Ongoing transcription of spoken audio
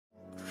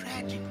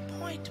magic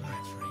point, my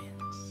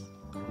friends.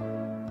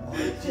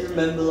 Do you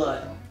remember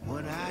like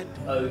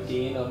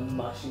ODing on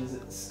mushrooms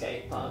at the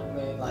skate park,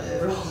 man? Like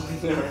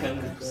rolling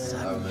around the ground.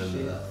 I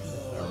remember that.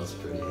 That was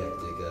pretty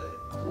hectic, eh?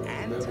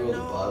 Remember all the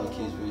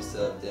barbecues we used to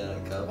have down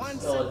at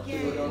Cubs? Oh,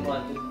 dude, on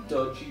like the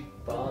dodgy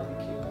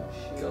barbecue and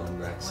shit. Go and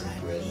rack some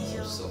bread and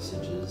some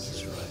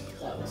sausages.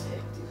 That was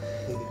hectic.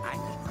 Good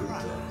times.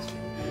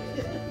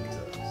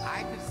 Good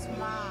times.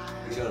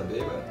 You got a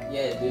beer, bro?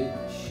 Yeah, dude,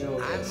 sure.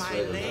 Yeah,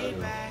 sweet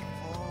and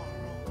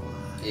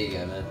here you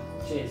go, man.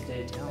 Cheers,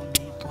 dude. Tell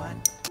me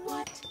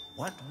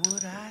what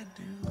would I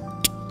do?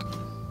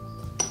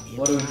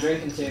 What are we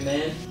drinking to,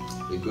 man?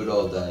 The good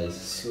old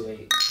days.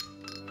 Sweet.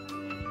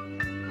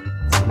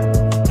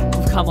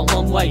 We've come a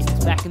long way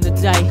since back in the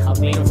day.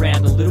 I've been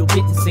around a little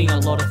bit and seen a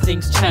lot of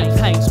things change.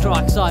 Pain,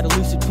 strike, side,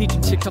 elusive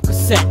pigeon, TikTok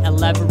cassette.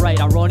 Elaborate,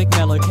 ironic,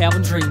 mellow,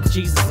 Calvin dreams,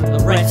 Jesus and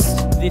the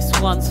rest. This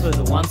one's for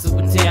the ones that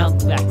were down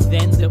back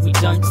then that we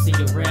don't see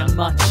around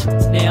much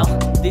now.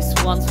 This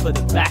one's for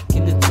the back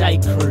in the day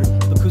crew,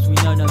 because we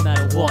know no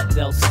matter what,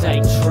 they'll stay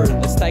true.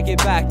 Let's take it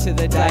back to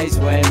the days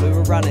when we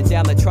were running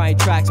down the train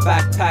tracks,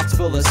 backpacks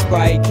full of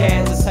spray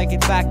cans. Let's take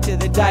it back to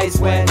the days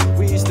when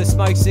we used to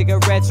smoke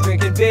cigarettes,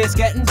 drinking beers,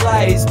 getting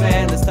blazed,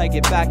 man. Let's take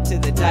it back to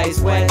the days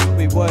when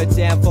we were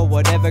down for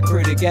whatever,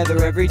 crew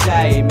together every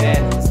day,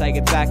 man. Let's take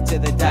it back to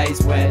the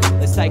days when,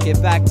 let's take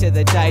it back to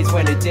the days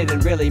when it didn't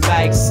really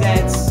make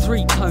sense.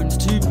 3 cones,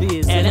 2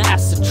 beers, and an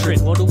acid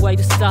trip. What a way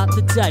to start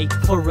the day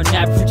for an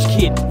average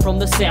kid from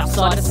the south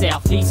side of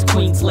southeast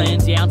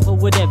Queensland. Down for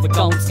whatever,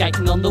 going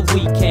skating on the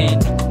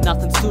weekend.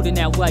 Nothing stood in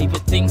our way,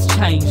 but things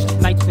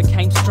changed. Mates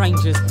became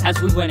strangers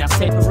as we went our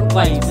separate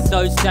ways. But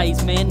those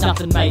days, man,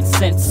 nothing made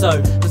sense. So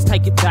let's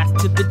take it back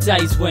to the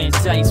days when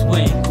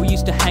we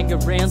used to hang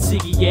around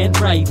Ziggy and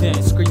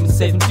Regan, screaming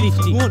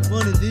 750. Want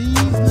one of these?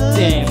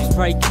 Damn,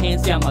 spray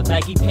cans down my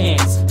baggy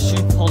pants,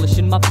 shoe polish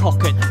in my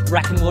pocket,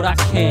 racking what I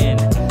can.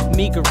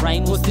 Meager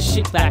rain was the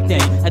shit back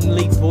then, and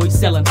lead boys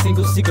selling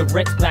single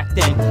cigarettes back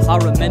then. I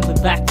remember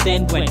back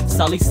then when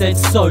Sully said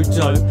so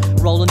dope,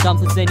 rolling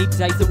dumpers any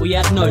days that we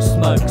had no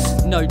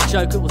smokes. No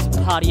joke, it was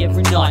a party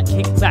every night,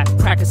 kick back,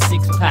 crack a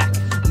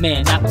 6-pack.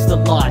 Man, that was the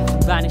life.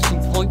 Vanishing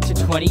point to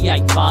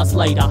 28 bars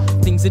later.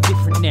 Things are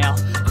different now,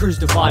 crews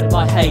divided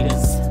by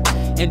haters.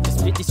 And to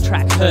spit this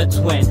track hurts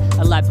when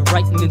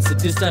elaborating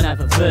incidents don't have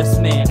a verse,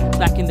 man.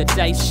 Back in the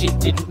day, shit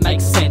didn't make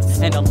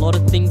sense, and a lot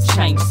of things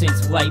changed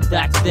since way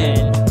back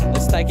then.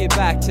 Let's take it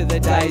back to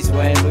the days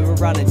when we were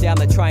running down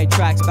the train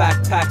tracks,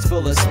 backpacks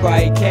full of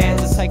spray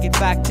cans. Let's take it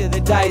back to the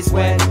days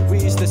when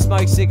we used to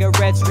smoke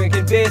cigarettes,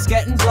 drinking beers,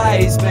 getting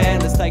blazed, man.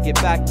 Let's take it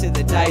back to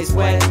the days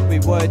when we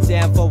were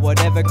down for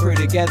whatever, crew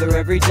together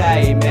every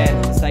day,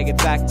 man. Let's take it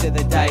back to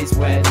the days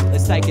when,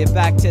 let's take it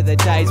back to the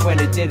days when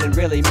it didn't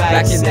really make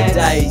sense. Back in the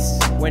days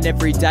when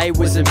every day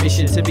was a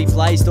mission to be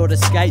blazed or to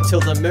skate till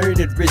the moon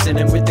had risen,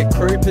 and with the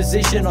crew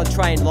position on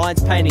train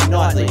lines painting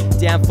nightly,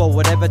 down for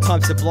whatever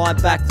time sublime,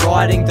 back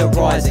riding the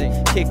rising.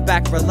 Kick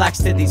back, relax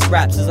to these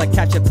raps as I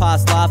capture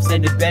past laughs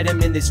and embed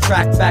them in this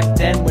track. Back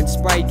then when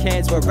spray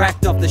cans were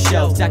racked off the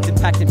shelves, stacked and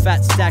packed in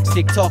fat stacks,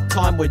 tick-tock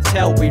time would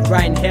tell, we'd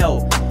rain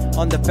hell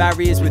on the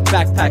barriers with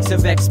backpacks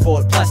of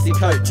export, plastic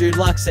coat,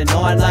 Dulux and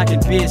 9 lakh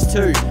and beers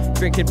too.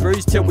 Drinking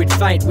brews till we'd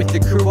faint with the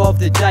crew of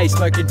the day,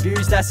 smoking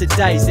fused acid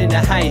days in a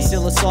haze.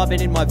 Psilocybin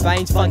in my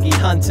veins, fungi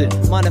hunted,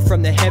 mana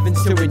from the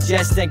heavens to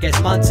ingest and get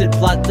munted.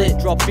 Blood lit,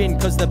 drop in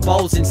cause the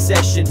bowl's in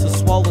session, till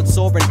swollen,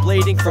 sore and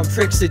bleeding from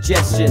trick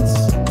suggestions.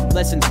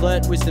 Lessons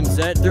learnt, wisdom's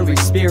earned through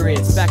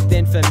experience. Back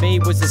then for me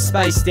was a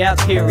spaced out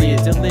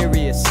period,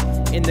 delirious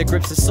in the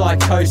grips of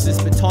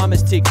psychosis, but time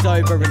has ticked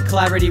over and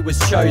clarity was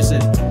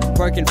chosen.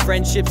 Broken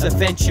friendships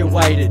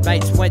eventuated,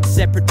 mates went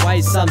separate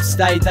ways, some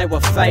stayed, they were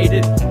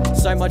faded.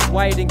 So much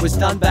waiting was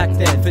done back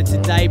then for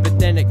today, but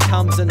then it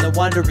comes and the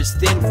wonder is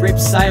thin. Rip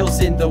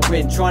sails in the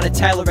wind, trying to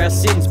tailor our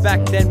sins.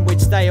 Back then we'd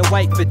stay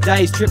awake for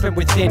days, tripping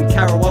within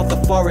Carrow off the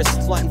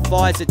forest, lighting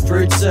fires at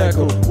Druid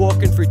Circle,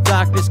 walking through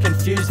darkness,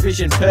 confused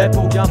vision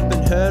purple,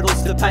 jumping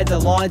hurdles to paint the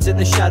lines in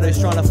the shadows,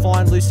 trying to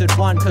find Lucid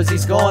One cause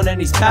he's gone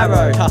and he's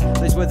Parrow.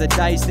 Those were the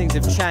days, things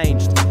have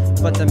changed,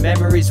 but the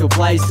memories will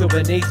blaze till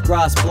beneath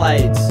grass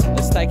blades.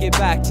 Let's take it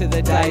back to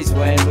the days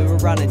when we were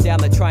running down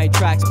the train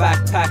tracks,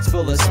 backpacks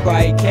full of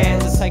spray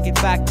cans. Let's take it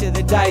back to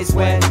the days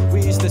when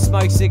we used to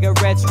smoke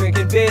cigarettes,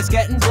 drinking beers,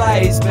 getting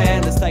blazed,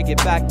 man. Let's take it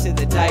back to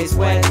the days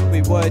when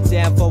we were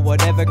down for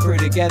whatever, crew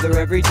together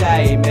every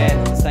day,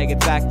 man. Let's take it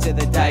back to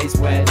the days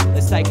when,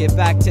 let's take it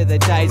back to the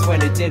days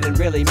when it didn't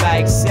really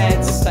make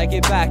sense. Let's take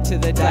it back to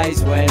the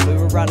days when we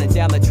were running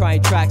down the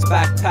train tracks,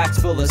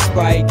 backpacks full of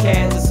spray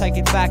cans. Let's take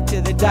it back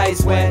to the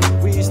days when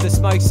we used to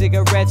smoke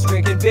cigarettes,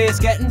 drinking beers,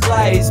 getting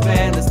blazed,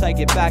 man. Let's take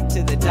it back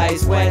to the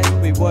days when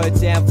we were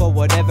down for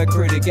whatever,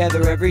 crew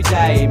together every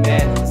day,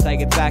 man. Let's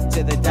take it back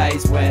to the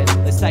days when,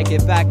 let's take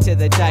it back to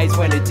the days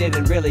when it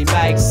didn't really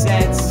make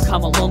sense.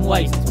 Come a long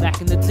way since back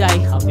in the day.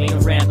 I've been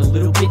around a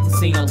little bit and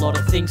seen a lot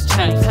of things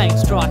change. Pain,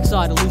 strike,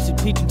 side, elusive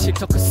pigeon,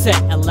 TikTok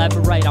cassette.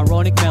 Elaborate,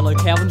 ironic, mellow,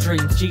 Calvin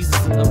dreams, Jesus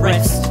and the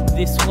rest.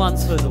 This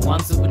one's for the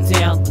ones that were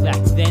down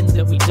back then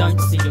that we don't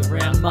see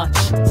around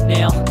much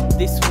now.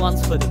 This This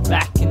one's for the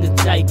back in the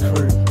day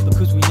crew,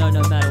 because we know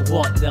no matter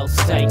what they'll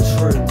stay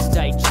true,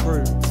 stay true.